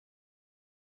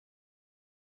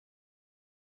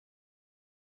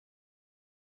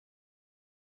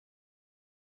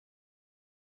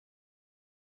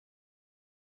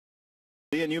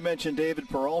And you mentioned David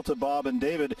Peralta, Bob, and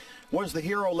David was the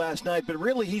hero last night, but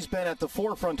really he's been at the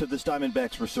forefront of this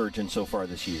Diamondbacks resurgence so far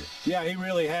this year. Yeah, he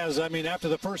really has. I mean, after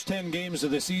the first 10 games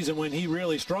of the season when he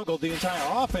really struggled, the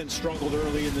entire offense struggled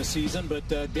early in the season, but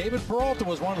David Peralta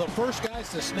was one of the first guys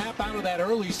to snap out of that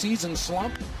early season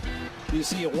slump. You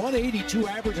see a 182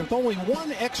 average and only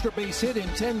one extra base hit in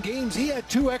 10 games. He had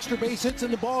 2 extra base hits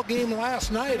in the ball game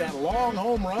last night. That long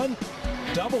home run,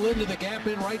 double into the gap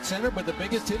in right center, but the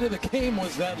biggest hit of the game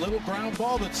was that little ground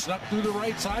ball that snuck through the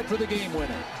right side for the game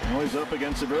winner. Well, he's up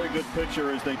against a very good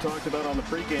pitcher, as they talked about on the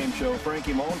pregame show.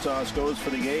 Frankie Montas goes for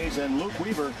the A's, and Luke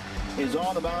Weaver is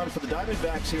on the mound for the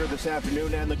Diamondbacks here this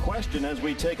afternoon. And the question, as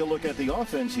we take a look at the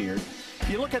offense here, if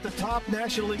you look at the top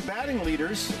National League batting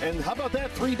leaders, and how about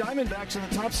that, 3 Diamondbacks in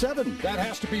the top 7? That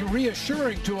has to be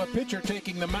reassuring to a pitcher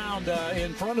taking the mound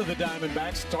in front of the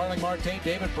Diamondbacks. Starling Marte,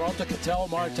 David Peralta, Ketel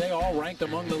Marte, all ranked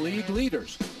among the league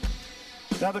leaders.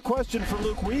 Now the question for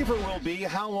Luke Weaver will be,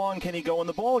 how long can he go in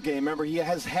the ball game? Remember, he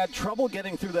has had trouble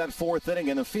getting through that 4th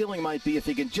inning, and the feeling might be if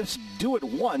he can just do it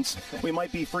once, we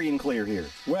might be free and clear here.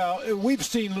 Well, we've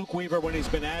seen Luke Weaver when he's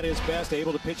been at his best,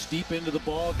 able to pitch deep into the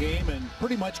ball game and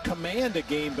pretty much command a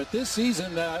game. But this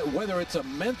season, whether it's a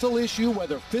mental issue,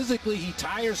 whether physically he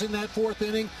tires in that 4th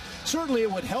inning, certainly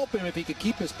it would help him if he could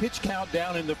keep his pitch count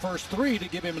down in the first 3 to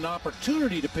give him an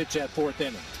opportunity to pitch that 4th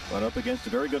inning. But up against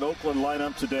a very good Oakland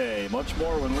lineup today. Much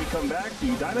more when we come back. The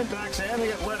Diamondbacks and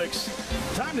the Athletics.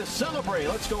 Time to celebrate.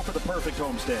 Let's go for the perfect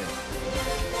homestand.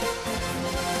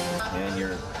 And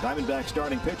your Diamondback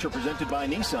starting pitcher, presented by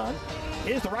Nissan,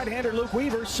 is the right-hander Luke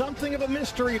Weaver. Something of a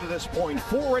mystery to this point.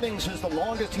 4 innings is the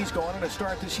longest he's gone in a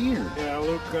start this year. Yeah,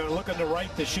 Luke looking to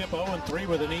right the ship, 0-3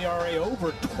 with an ERA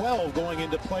over 12 going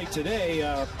into play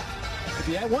today. If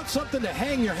you want something to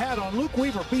hang your hat on, Luke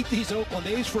Weaver beat these Oakland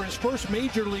A's for his first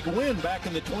major league win back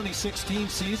in the 2016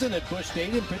 season at Busch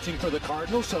Stadium, pitching for the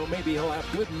Cardinals, so maybe he'll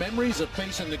have good memories of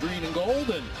facing the green and gold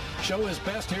and show his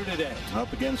best here today.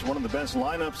 Up against one of the best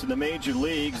lineups in the major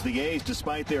leagues, the A's,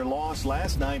 despite their loss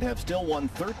last night, have still won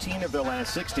 13 of their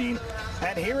last 16.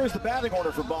 And here is the batting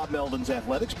order for Bob Meldon's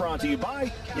Athletics, brought to you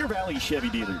by your Valley Chevy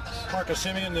dealers. Marcus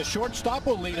Semien, the shortstop,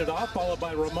 will lead it off, followed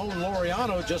by Ramon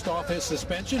Laureano just off his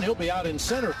suspension. He'll be out in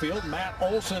center field. Matt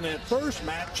Olson at first,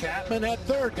 Matt Chapman at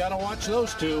third. Got to watch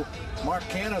those two. Mark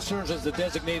Canha serves as the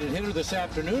designated hitter this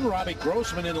afternoon. Robbie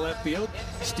Grossman in left field.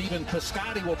 Stephen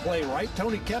Piscotty will play right.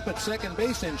 Tony Kemp at second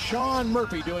base, and Sean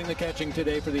Murphy doing the catching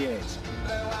today for the A's.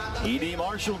 E.D.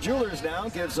 Marshall Jewelers now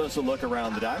gives us a look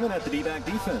around the diamond at the D-back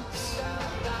defense.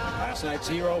 Last night's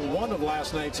hero, one of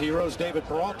last night's heroes, David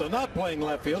Peralta, not playing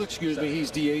left field. Excuse me,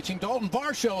 he's DHing. Dalton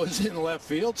Varsho is in left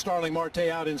field. Starling Marte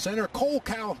out in center. Cole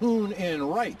Calhoun in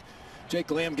right.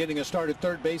 Jake Lamb getting a start at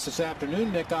third base this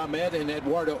afternoon. Nick Ahmed and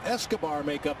Eduardo Escobar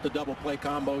make up the double play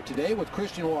combo today, with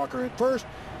Christian Walker at first.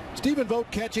 Stephen Vogt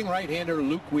catching, right-hander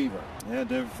Luke Weaver.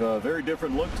 And a very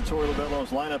different look to Torey Lovullo's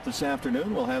lineup this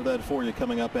afternoon. We'll have that for you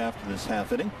coming up after this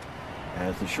half inning.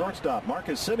 As the shortstop,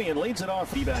 Marcus Semien, leads it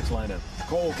off D-backs lineup.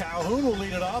 Cole Calhoun will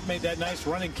lead it off. Made that nice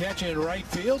running catch in right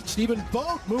field. Stephen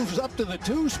Vogt moves up to the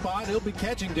 2 spot. He'll be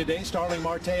catching today. Starling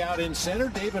Marte out in center.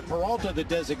 David Peralta, the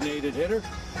designated hitter.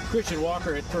 Christian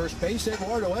Walker at first base.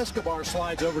 Eduardo Escobar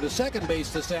slides over to second base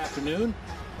this afternoon.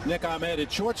 Nick Ahmed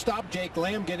at shortstop. Jake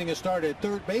Lamb getting a start at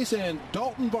third base. And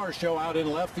Dalton Varsho out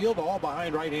in left field, all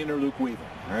behind right-hander Luke Weaver.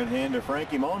 Right-hander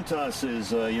Frankie Montas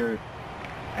is your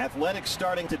Athletics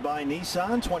starting to by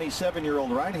Nissan,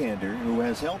 27-year-old right-hander who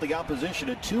has held the opposition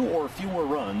to 2 or fewer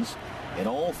runs in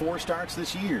all 4 starts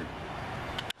this year.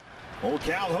 Old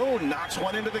Calhoun knocks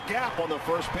one into the gap on the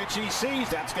first pitch he sees.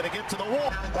 That's going to get to the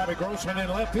wall. Bobby Grossman in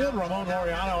left field. Ramon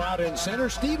Laureano out in center.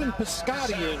 Stephen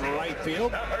Piscotty in right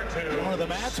field. One of the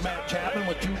Mats, Matt Chapman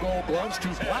with 2 gold gloves, 2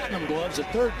 platinum gloves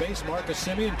at third base. Marcus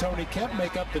Semien and Tony Kemp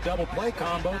make up the double play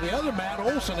combo. The other Matt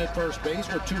Olson at first base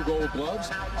with 2 gold gloves.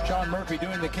 Sean Murphy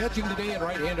doing the catching today, and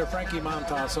right-hander Frankie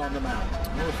Montas on the mound.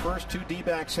 The first 2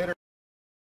 D-backs hitters.